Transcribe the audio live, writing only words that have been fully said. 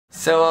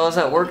So I was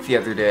at work the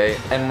other day,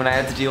 and when I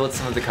had to deal with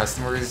some of the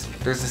customers,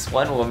 there's this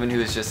one woman who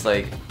was just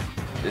like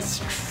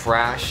this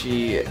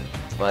trashy,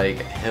 like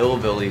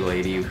hillbilly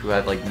lady who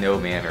had like no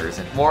manners.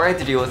 And the more I had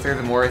to deal with her,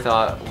 the more I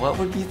thought, what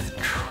would be the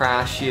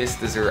trashiest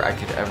dessert I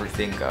could ever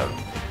think of?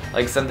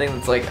 Like something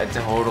that's like a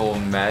total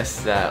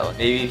mess that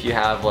maybe if you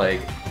have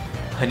like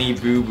Honey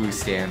Boo Boo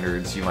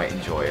standards, you might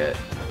enjoy it.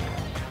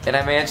 And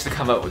I managed to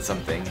come up with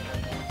something.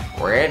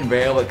 Red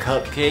velvet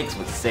cupcakes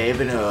with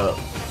 7-Up.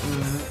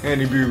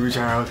 Honey Boo Boo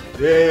child.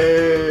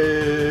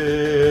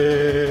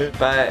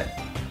 But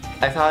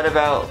I thought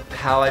about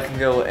how I can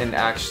go and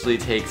actually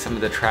take some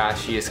of the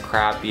trashiest,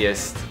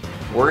 crappiest,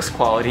 worst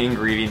quality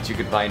ingredients you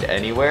could find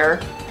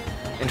anywhere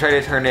and try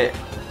to turn it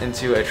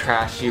into a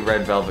trashy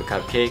red velvet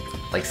cupcake.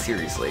 Like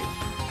seriously.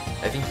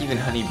 I think even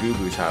Honey Boo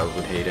Boo child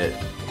would hate it.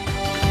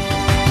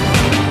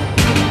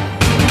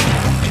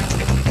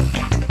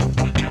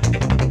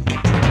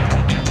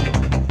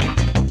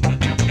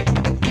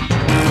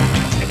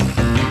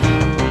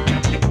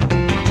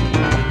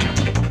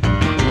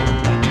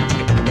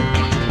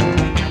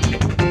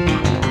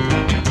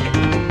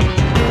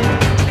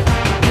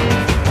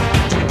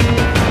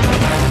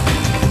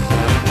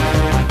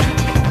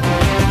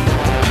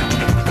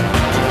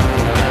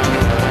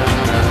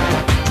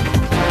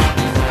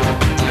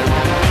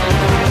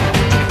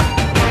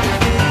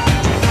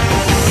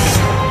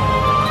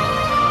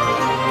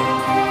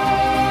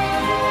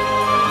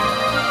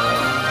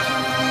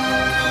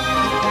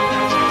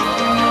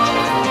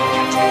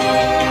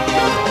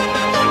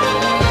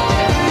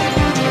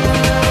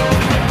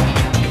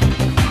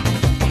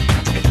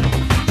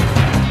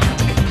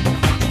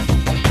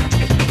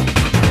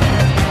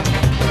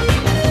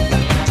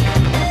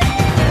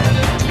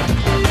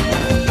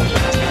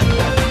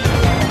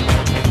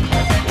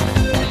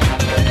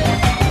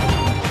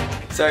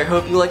 So I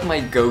hope you like my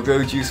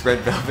Go-Go Juice Red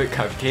Velvet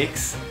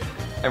Cupcakes.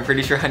 I'm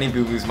pretty sure Honey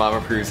Boo Boo's mom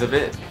approves of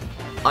it.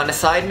 On a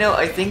side note,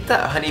 I think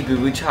that Honey Boo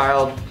Boo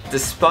child,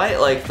 despite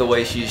like the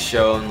way she's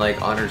shown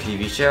like on her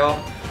TV show,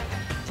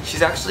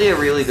 she's actually a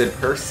really good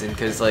person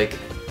because like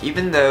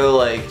even though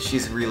like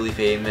she's really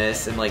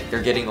famous and like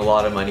they're getting a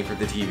lot of money for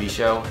the TV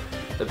show,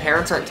 the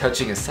parents aren't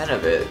touching a cent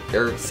of it.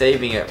 They're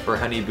saving it for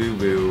Honey Boo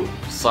Boo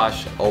 /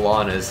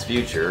 Alana's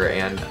future,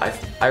 and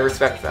I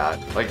respect that.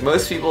 Like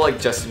most people like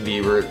Justin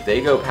Bieber, they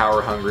go power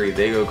hungry,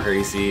 they go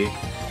crazy.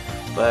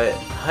 But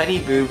Honey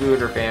Boo Boo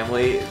and her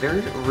family,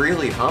 they're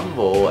really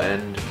humble,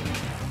 and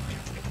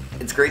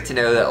it's great to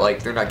know that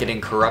like they're not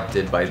getting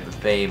corrupted by the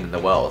fame and the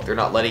wealth. They're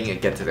not letting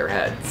it get to their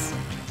heads.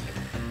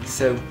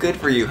 So good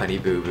for you, Honey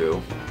Boo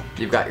Boo.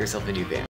 You've got yourself a new family.